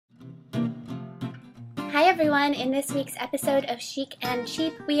Hi everyone! In this week's episode of Chic and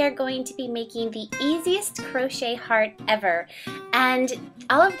Cheap, we are going to be making the easiest crochet heart ever. And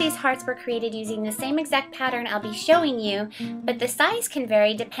all of these hearts were created using the same exact pattern I'll be showing you, but the size can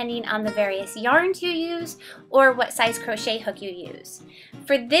vary depending on the various yarns you use or what size crochet hook you use.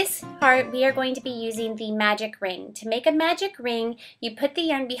 For this heart, we are going to be using the magic ring. To make a magic ring, you put the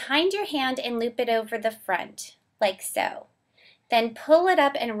yarn behind your hand and loop it over the front, like so. Then pull it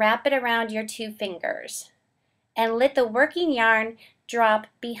up and wrap it around your two fingers. And let the working yarn drop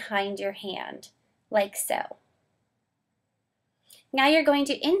behind your hand, like so. Now you're going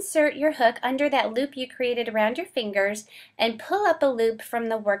to insert your hook under that loop you created around your fingers and pull up a loop from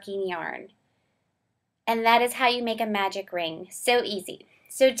the working yarn. And that is how you make a magic ring. So easy.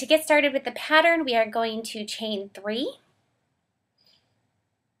 So to get started with the pattern, we are going to chain 3.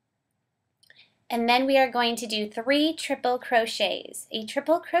 And then we are going to do 3 triple crochets. A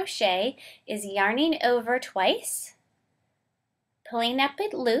triple crochet is yarning over twice, pulling up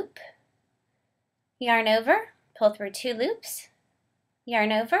a loop, yarn over, pull through 2 loops,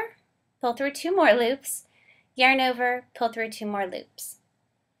 yarn over, pull through 2 more loops, yarn over, pull through 2 more loops.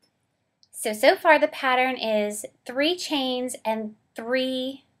 So far the pattern is 3 chains and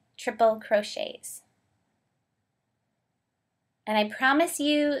 3 triple crochets. And I promise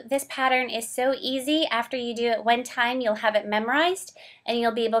you this pattern is so easy. After you do it one time, you'll have it memorized and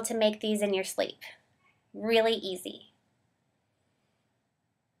you'll be able to make these in your sleep. Really easy.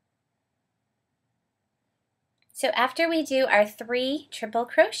 So after we do our 3 triple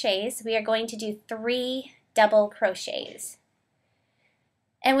crochets, we are going to do 3 double crochets.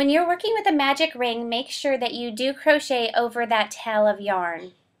 And when you're working with a magic ring, make sure that you do crochet over that tail of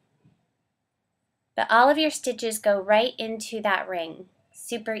yarn. But all of your stitches go right into that ring.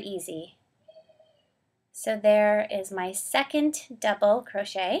 Super easy. So there is my second double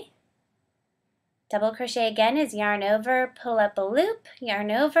crochet. Double crochet again is yarn over, pull up a loop,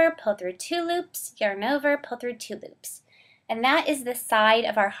 yarn over, pull through 2 loops, yarn over, pull through 2 loops. And that is the side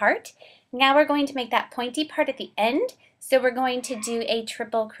of our heart. Now we're going to make that pointy part at the end. So we're going to do a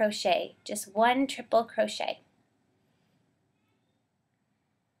triple crochet, just 1 triple crochet.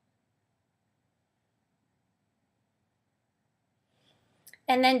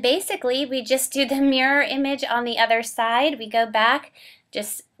 And then basically we just do the mirror image on the other side. We go back,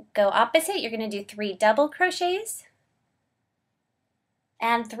 just go opposite. You're going to do 3 double crochets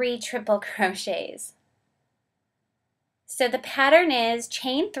and 3 triple crochets. So the pattern is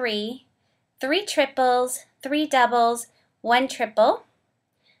chain 3, 3 triples, 3 doubles, 1 triple,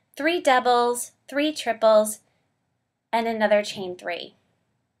 3 doubles, 3 triples, and another chain 3.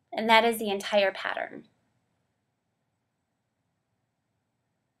 And that is the entire pattern.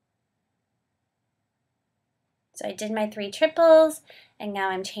 So I did my 3 triples, and now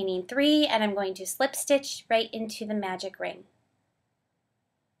I'm chaining 3, and I'm going to slip stitch right into the magic ring.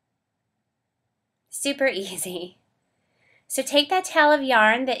 Super easy. So take that tail of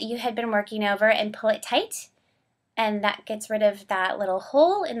yarn that you had been working over and pull it tight, and that gets rid of that little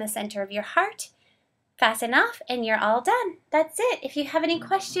hole in the center of your heart. Fasten off, and you're all done. That's it. If you have any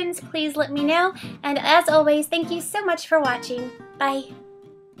questions, please let me know. And as always, thank you so much for watching. Bye.